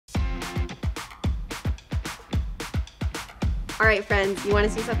All right, friends, you want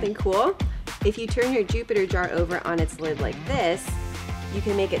to see something cool? If you turn your Jupiter jar over on its lid like this, you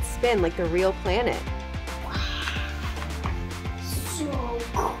can make it spin like the real planet. So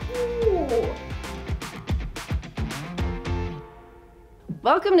cool!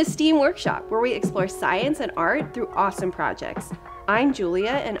 Welcome to STEAM Workshop, where we explore science and art through awesome projects. I'm Julia,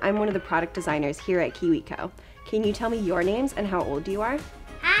 and I'm one of the product designers here at KiwiCo. Can you tell me your names and how old you are?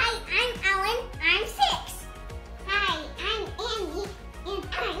 Hi, I'm Ellen. I'm 6. Hi, I'm Annie, and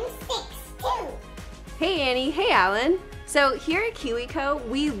I'm 6 too. Hey Annie, hey Alan. So here at KiwiCo,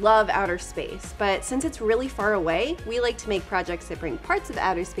 we love outer space, but since it's really far away, we like to make projects that bring parts of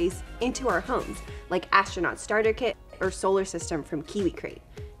outer space into our homes, like astronaut starter kit or solar system from Kiwi Crate.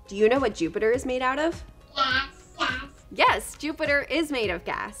 Do you know what Jupiter is made out of? Gas. Yes, Jupiter is made of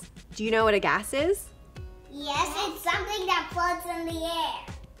gas. Do you know what a gas is? Yes, it's something that floats in the air.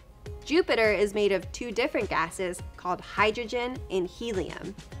 Jupiter is made of 2 different gases called hydrogen and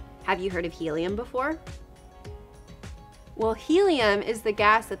helium. Have you heard of helium before? Well, helium is the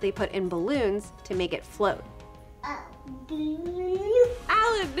gas that they put in balloons to make it float.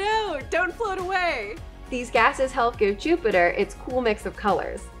 Alan, no! Don't float away! These gases help give Jupiter its cool mix of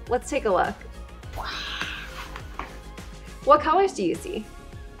colors. Let's take a look. Wow. What colors do you see?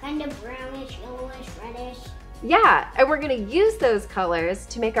 Kind of brownish, yellowish, reddish. Yeah, and we're gonna use those colors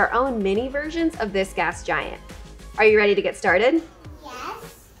to make our own mini versions of this gas giant. Are you ready to get started?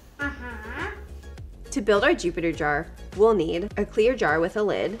 Yes. To build our Jupiter jar, we'll need a clear jar with a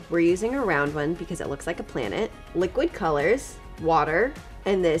lid. We're using a round one because it looks like a planet, liquid colors, water,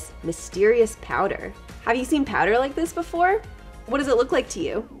 and this mysterious powder. Have you seen powder like this before? What does it look like to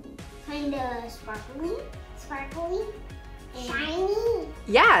you? Kind of sparkly, shiny.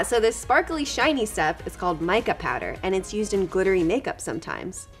 Yeah, so this sparkly shiny stuff is called mica powder, and it's used in glittery makeup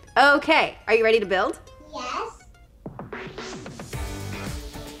sometimes. Okay, are you ready to build? Yes.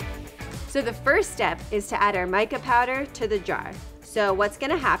 So the first step is to add our mica powder to the jar. So what's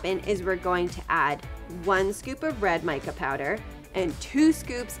gonna happen is we're going to add 1 scoop of red mica powder and 2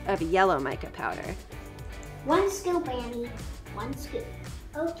 scoops of yellow mica powder. 1 scoop, Annie. 1 scoop.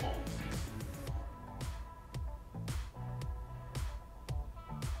 Okay.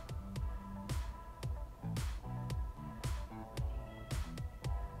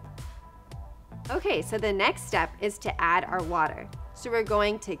 Okay, so the next step is to add our water. So we're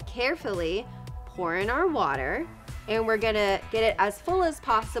going to carefully pour in our water, and we're gonna get it as full as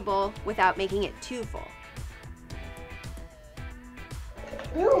possible without making it too full.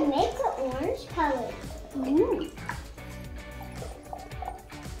 Ooh, make the orange color. Ooh.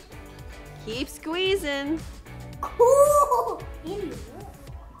 Keep squeezing. Cool! Annie, look.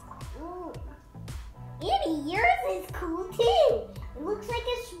 Ooh. Annie, yours is cool too. It looks like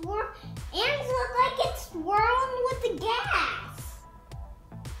it's swirling. Annie's look like it's swirling with the gas.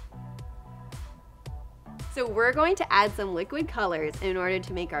 So we're going to add some liquid colors in order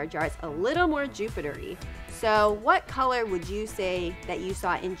to make our jars a little more Jupiter-y. So what color would you say that you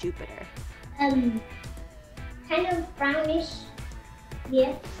saw in Jupiter? Kind of brownish.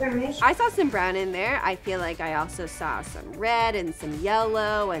 Yeah, brownish. I saw some brown in there. I feel like I also saw some red and some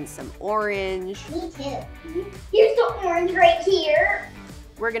yellow and some orange. Me too. Here's the orange right here.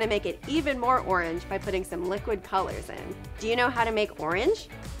 We're gonna make it even more orange by putting some liquid colors in. Do you know how to make orange?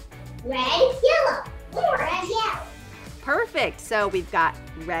 Red, yellow, orange, yellow. Perfect, so we've got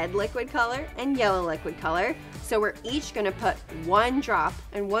red liquid color and yellow liquid color. So we're each gonna put 1 drop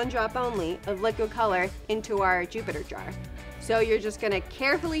and 1 drop only of liquid color into our Jupiter jar. So you're just gonna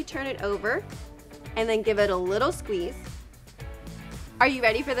carefully turn it over and then give it a little squeeze. Are you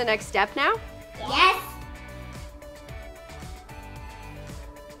ready for the next step now? Yes.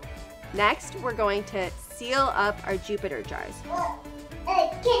 Next, we're going to seal up our Jupiter jars.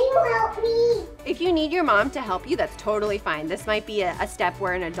 Can you help me? If you need your mom to help you, that's totally fine. This might be a step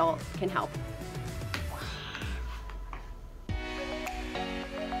where an adult can help.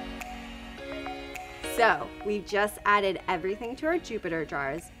 So, we've just added everything to our Jupiter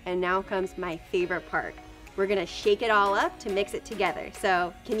jars, and now comes my favorite part. We're gonna shake it all up to mix it together.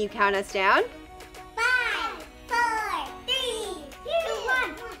 So, can you count us down? 5, 4, 3, 2,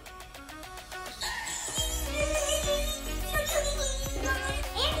 1.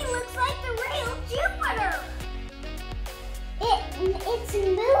 Annie looks like the real Jupiter. It's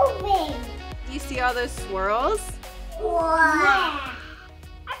moving. Do you see all those swirls? Wow.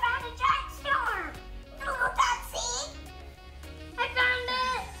 I found a giant storm. Look that, see? I found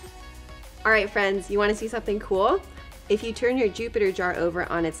it. All right, friends, you wanna see something cool? If you turn your Jupiter jar over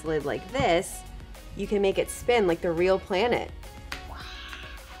on its lid like this, you can make it spin like the real planet.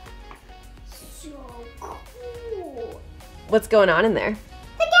 So cool. What's going on in there?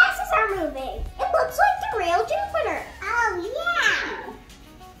 The gases are moving. It looks like the real Jupiter. Oh, yeah.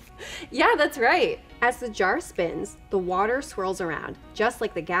 Yeah, that's right. As the jar spins, the water swirls around, just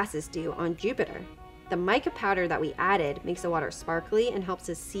like the gases do on Jupiter. The mica powder that we added makes the water sparkly and helps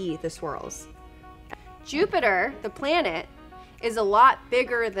us see the swirls. Jupiter, the planet, is a lot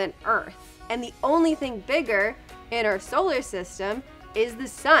bigger than Earth. And the only thing bigger in our solar system is the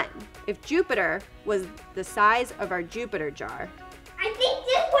sun. If Jupiter was the size of our Jupiter jar. I think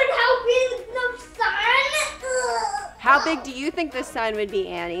this would help with the sun. How big do you think the sun would be,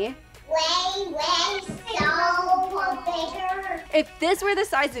 Annie? Way so bigger. If this were the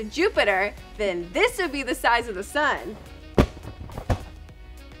size of Jupiter, then this would be the size of the sun.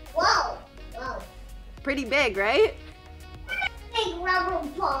 Whoa. Pretty big, right? Big rubber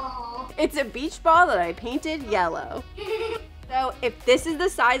ball. It's a beach ball that I painted yellow. So if this is the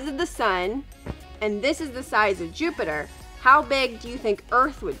size of the sun, and this is the size of Jupiter, how big do you think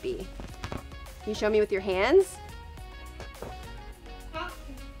Earth would be? Can you show me with your hands?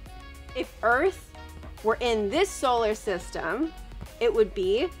 If Earth were in this solar system, it would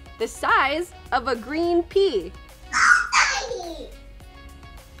be the size of a green pea.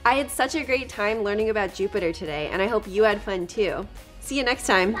 I had such a great time learning about Jupiter today, and I hope you had fun too. See you next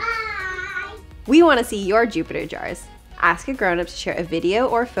time. Bye. We want to see your Jupiter jars. Ask a grown-up to share a video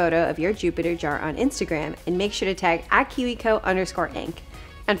or photo of your Jupiter jar on Instagram and make sure to tag @KiwiCo_Inc.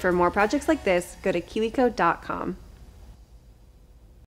 And for more projects like this, go to KiwiCo.com.